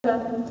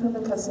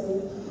Terima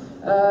kasih.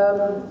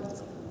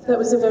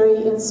 That was a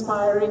very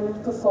inspiring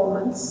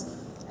performance,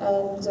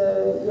 and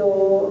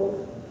your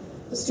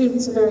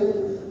students are very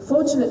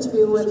fortunate to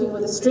be working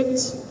with a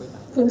strict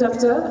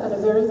conductor and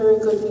a very,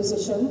 very good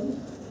musician.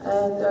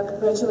 And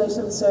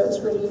congratulations, sir. It's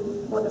really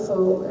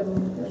wonderful and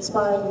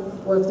inspiring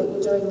work that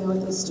you're doing there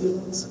with these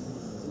students.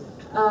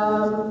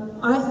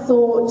 I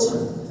thought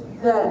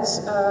that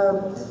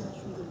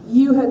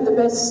you had the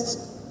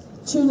best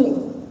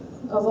tuning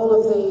of all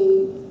of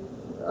the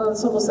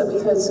ensembles that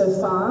we've heard so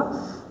far.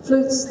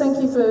 Flutes,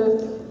 thank you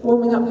for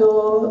warming up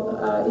your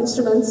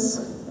instruments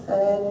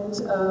and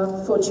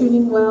for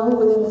tuning well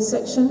within this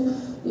section.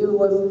 You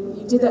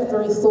did that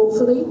very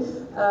thoughtfully.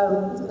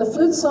 The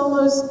flute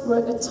solos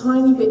were a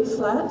tiny bit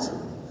flat,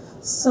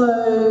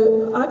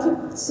 so I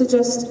could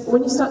suggest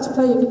when you start to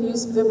play you could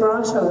use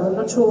vibrato. I'm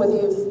not sure whether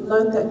you've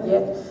learned that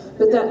yet,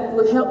 but that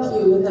will help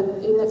you in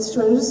that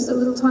situation. Just a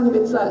little tiny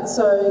bit flat,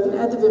 so you can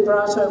add the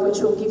vibrato, which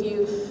will give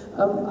you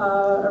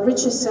a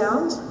richer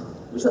sound,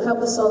 which will help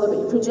the solo, but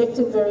you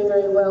projected very,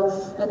 very well,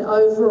 and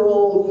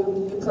overall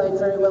you played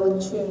very well in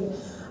tune.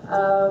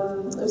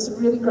 It was a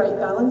really great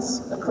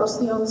balance across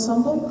the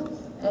ensemble,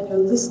 and you're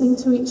listening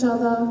to each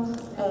other,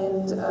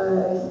 and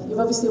you've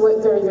obviously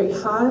worked very, very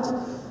hard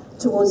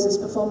towards this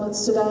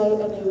performance today,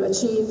 and you've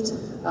achieved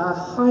a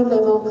high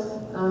level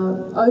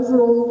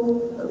overall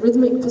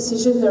rhythmic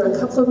precision. There are a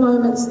couple of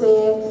moments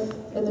there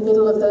in the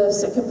middle of the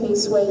second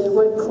piece where you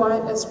weren't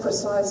quite as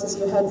precise as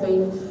you had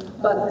been,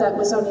 but that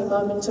was only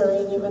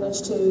momentary, and you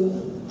managed to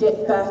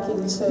get back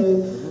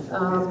into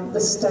the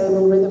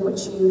stable rhythm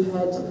which you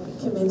had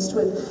commenced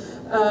with.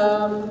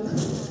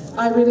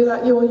 I really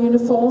like your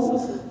uniform,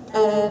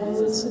 and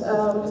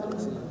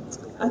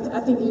I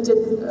think you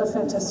did a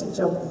fantastic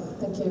job.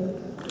 Thank you.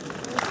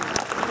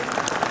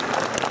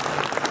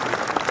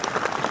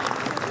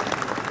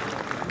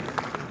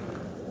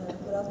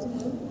 Good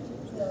afternoon.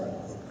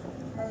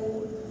 I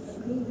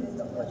agree with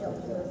what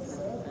Dr.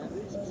 said.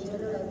 In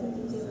general, I think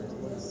you came to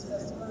this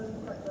festival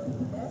quite well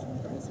prepared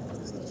and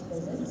stage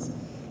presence.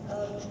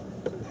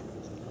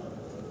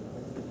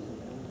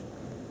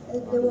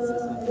 There were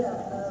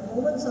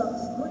moments of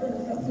good and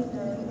effective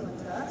dynamic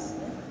contrast.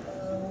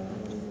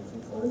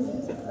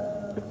 Only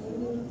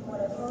maybe what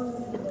I found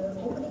in the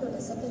opening of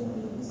the second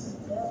piece,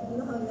 you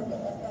know how you had the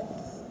FF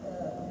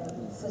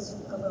in the first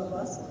couple of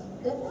bars,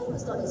 that one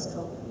was not as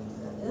strong.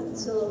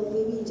 So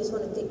maybe you just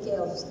want to take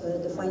care of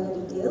the finer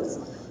details,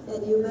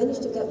 and you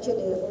managed to capture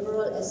the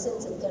overall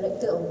essence and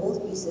character of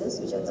both pieces,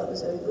 which I thought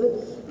was very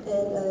good.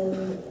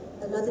 And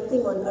another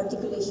thing on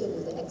articulation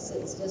with the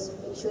accents, just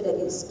make sure that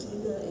it's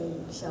keener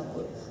and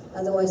sharper.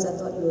 Otherwise, I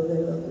thought you were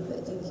very well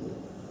prepared. Thank you.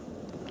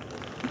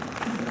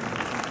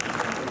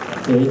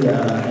 Okay,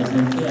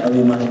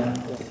 Awimar,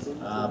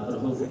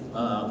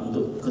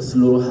 untuk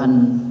keseluruhan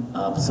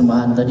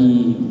persembahan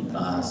tadi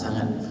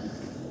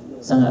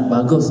sangat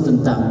bagus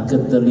tentang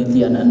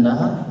ketelitian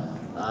anda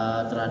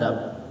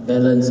terhadap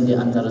balance di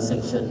antara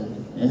section,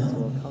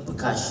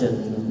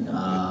 percussion,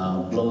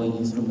 blowing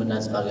instrument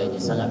dan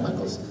sebagainya, sangat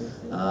bagus.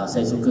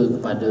 Saya suka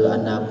kepada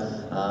anda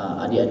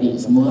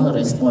adik-adik semua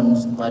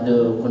respons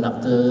kepada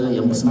konduktor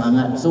yang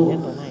bersemangat. So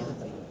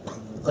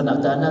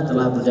konduktor anda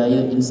telah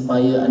berdaya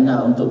inspire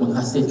anda untuk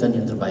menghasilkan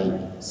yang terbaik.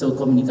 So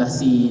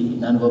komunikasi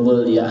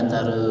non-verbal di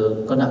antara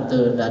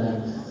konduktor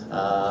dan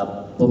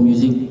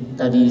pemuzik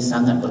tadi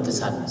sangat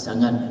berkesan,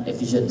 sangat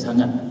efisien,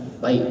 sangat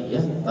baik,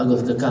 ya,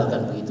 bagus,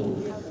 kekalkan begitu.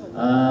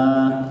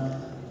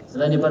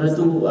 Selain daripada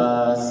itu,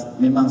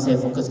 memang saya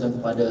fokuskan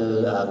kepada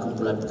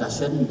kumpulan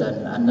percussion,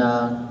 dan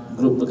anda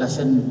grup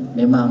percussion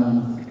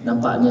memang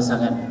nampaknya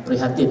sangat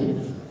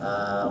prihatin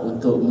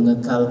untuk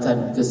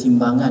mengekalkan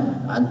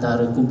keseimbangan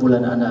antara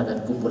kumpulan anda dan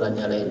kumpulan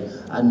yang lain.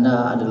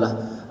 Anda adalah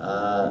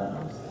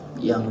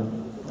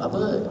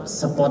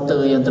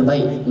supporter yang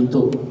terbaik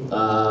untuk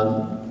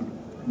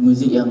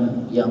muzik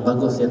yang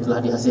bagus yang telah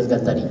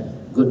dihasilkan tadi.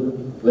 Good,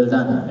 well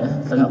done,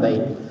 sangat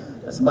baik.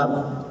 Sebab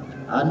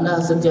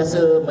anda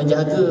sentiasa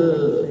menjaga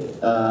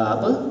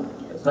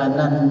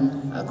peranan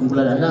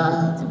kumpulan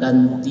anda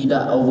dan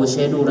tidak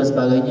overshadow dan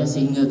sebagainya,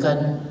 sehingga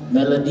kan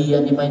melodi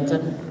yang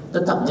dimainkan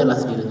tetap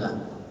jelas didengar.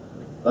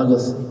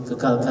 Bagus,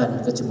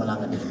 kekalkan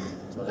kecemerlangan ini.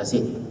 Terima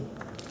kasih.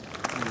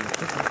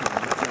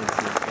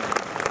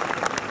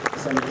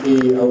 Thank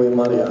you,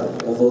 Awimar.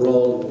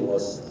 Overall, it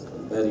was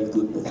very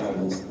good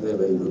performance,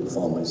 very good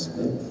performance.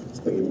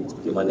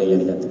 Sebagaimana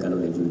yang dikatakan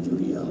oleh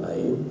juri-juri yang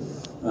lain.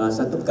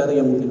 Satu perkara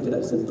yang mungkin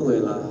tidak disentuh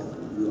ialah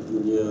you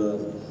punya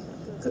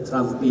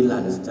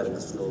keterampilan secara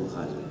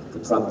keseluruhan,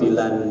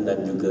 keterampilan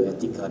dan juga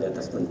etika di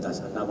atas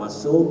pentas. Anda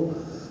masuk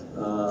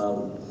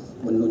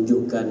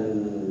menunjukkan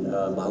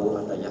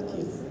bahawa anda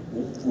yakin,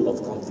 full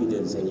of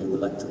confidence, and you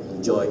would like to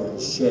enjoy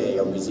and share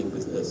your music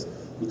with us.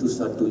 Itu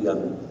satu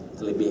yang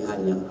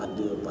kelebihan yang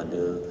ada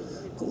pada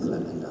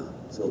kumpulan anda.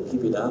 So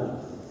keep it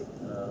up.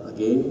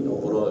 Again,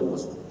 overall it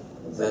was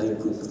a very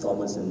good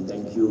performance, and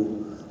thank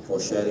you for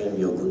sharing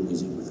your good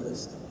music with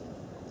us.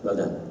 Well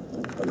done.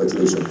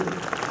 Congratulations.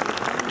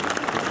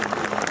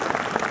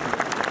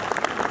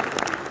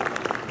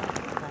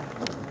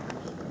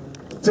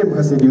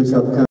 Terima kasih diucapkan.